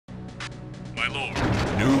My lord.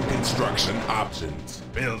 New construction options.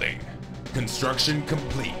 Building. Construction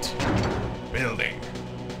complete. Building.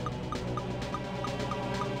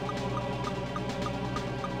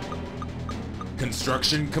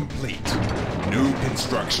 Construction complete. New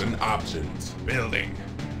construction options. Building.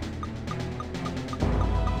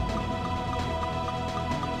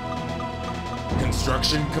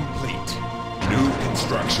 Construction complete. New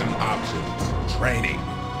construction options. Training.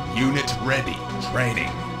 Unit ready.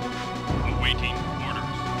 Training. Awaiting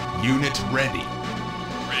orders. Unit ready.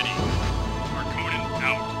 Ready. Arconan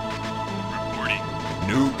out. Reporting.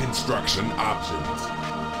 New construction options.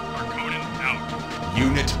 Arconan out.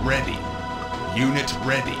 Unit ready. Unit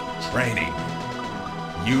ready. Training.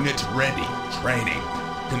 Unit ready. Training.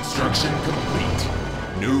 Construction complete.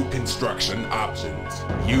 New construction options.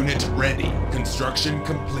 Unit ready. Construction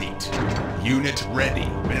complete. Unit ready.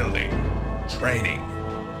 Building. Training.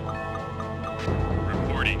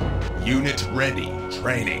 Reporting. Unit ready.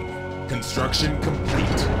 Training. Construction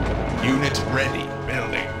complete. Unit ready.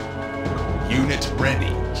 Building. Unit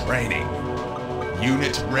ready. Training.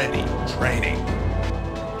 Unit ready. Training.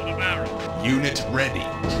 For the Baron. Unit ready.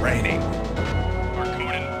 Training.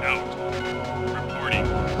 Arconan out. Reporting.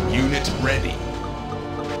 Unit ready.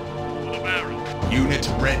 For the Baron. Unit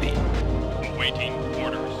ready. Awaiting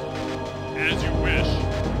orders. As you wish.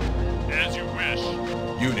 As you wish.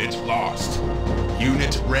 Unit lost.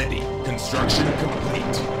 Unit ready. Construction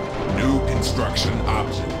complete. New construction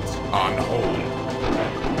options. On hold.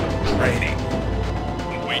 Training.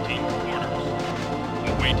 Awaiting orders.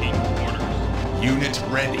 Awaiting orders. Unit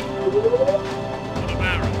ready. For the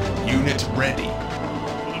Baron. Unit ready.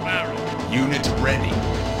 For the Baron. Unit ready.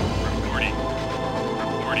 Reporting.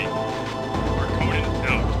 Reporting. Arconan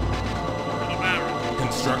out. For the Baron.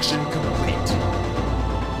 Construction complete.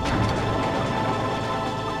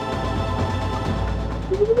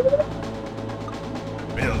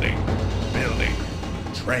 Building. Building.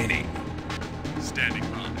 Training. Standing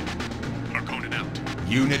by. Arconan out.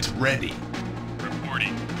 Unit ready.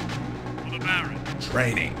 Reporting. For the Baron.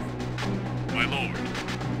 Training. My lord.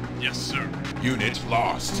 Yes, sir. Unit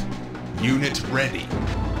lost. Unit ready.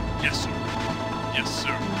 Yes, sir. Yes,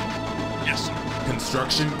 sir. Yes, sir.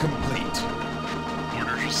 Construction complete.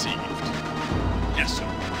 Orders received. Yes, sir.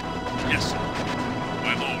 Yes, sir.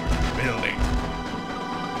 My lord. Building.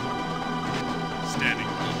 Standing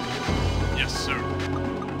by. Yes, sir.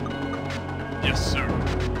 Yes, sir.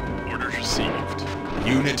 Orders received.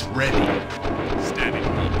 Unit ready. Standing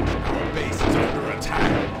by. Our base is under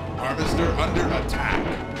attack. Harvester under attack.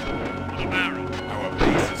 For the Baron. Our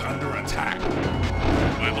base is under attack.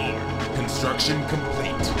 My lord. Construction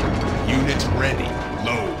complete. Unit ready.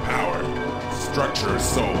 Low power. Structure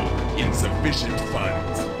sold. Insufficient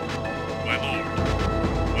funds. My lord.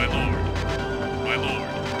 My lord. My lord.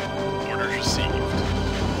 Orders received.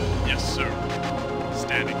 Yes, sir.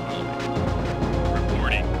 Standing by.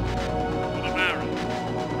 Reporting. For the Baron.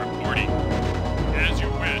 Reporting. As you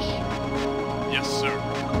wish. Yes, sir.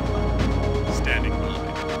 Standing by.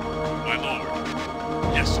 My lord.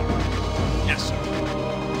 Yes, sir. Yes, sir.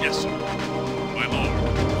 Yes, sir. My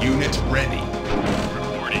lord. Unit ready.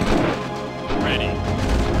 Reporting. Ready.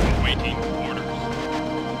 Awaiting orders.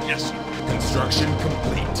 Yes, sir. Construction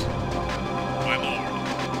complete. My lord.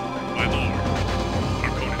 My lord.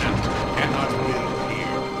 Arconan out. Cannot build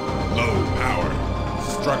here. Low power.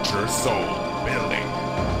 Structure sold. Building.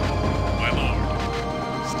 My lord.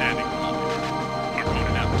 Standing by.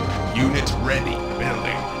 Arconan out. Unit ready.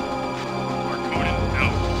 Building. Arconan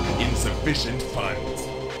out. Insufficient funds.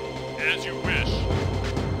 As you wish.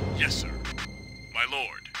 Yes, sir. My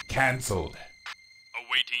lord. Cancelled.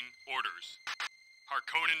 Awaiting orders.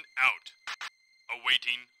 Harkonnen out.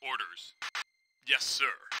 Awaiting orders. Yes,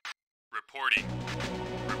 sir. Reporting.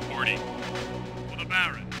 Reporting. For the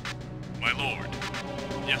Baron. My lord.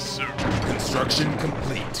 Yes, sir. Construction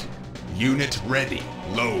complete. Unit ready.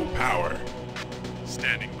 Low power.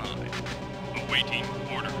 Standing by. Awaiting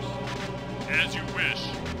orders. As you wish.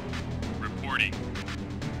 Reporting.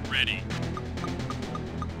 Ready.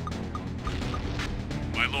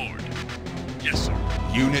 My lord. Yes, sir.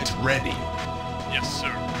 Unit ready. Yes,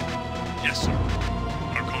 sir. Yes, sir.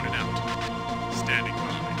 Harkonnen out. Standing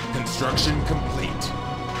by. Construction complete.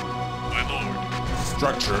 My lord.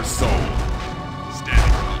 Structure sold.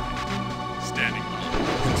 Standing by. Standing by.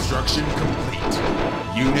 Construction complete.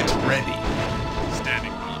 Unit ready.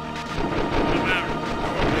 Standing by. The Baron.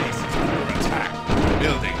 Our base is under attack.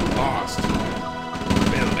 Building lost.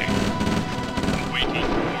 Building. Awaiting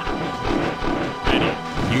orders. Ready.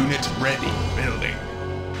 Unit ready. Building.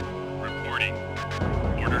 Reporting.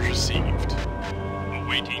 Orders received.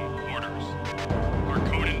 Awaiting orders.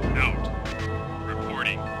 Harkonnen out.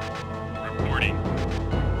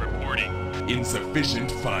 Insufficient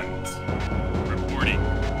funds. Reporting.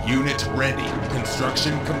 Unit ready.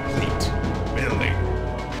 Construction complete. Building.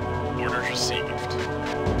 Orders received.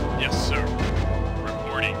 Yes, sir.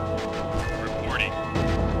 Reporting. Reporting.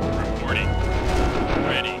 Reporting.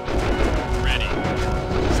 Ready. Ready.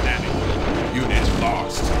 Standing. Unit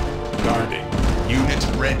lost. Guarding. Unit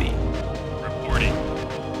ready. Reporting.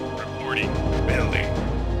 Reporting. Building.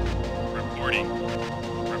 Reporting.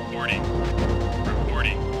 Reporting.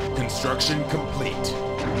 Reporting. Construction complete.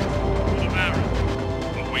 For the Baron.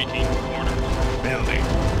 Awaiting orders. Building.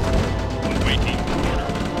 Awaiting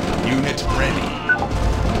orders. Unit ready.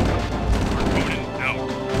 Arconin out.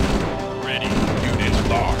 Ready. Unit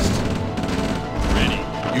lost. Ready.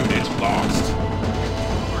 Unit lost.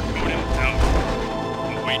 Arconin out.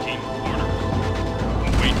 Awaiting orders.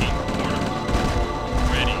 Awaiting orders.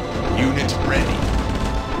 Ready. Unit ready.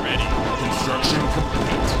 Ready. Construction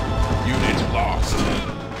complete. Unit lost.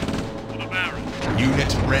 For the Baron.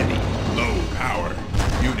 Unit ready. Low power.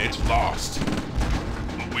 Unit lost.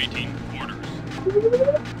 Awaiting orders.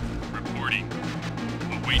 Reporting.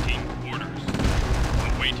 Awaiting orders.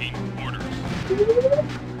 Awaiting orders.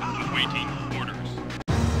 Awaiting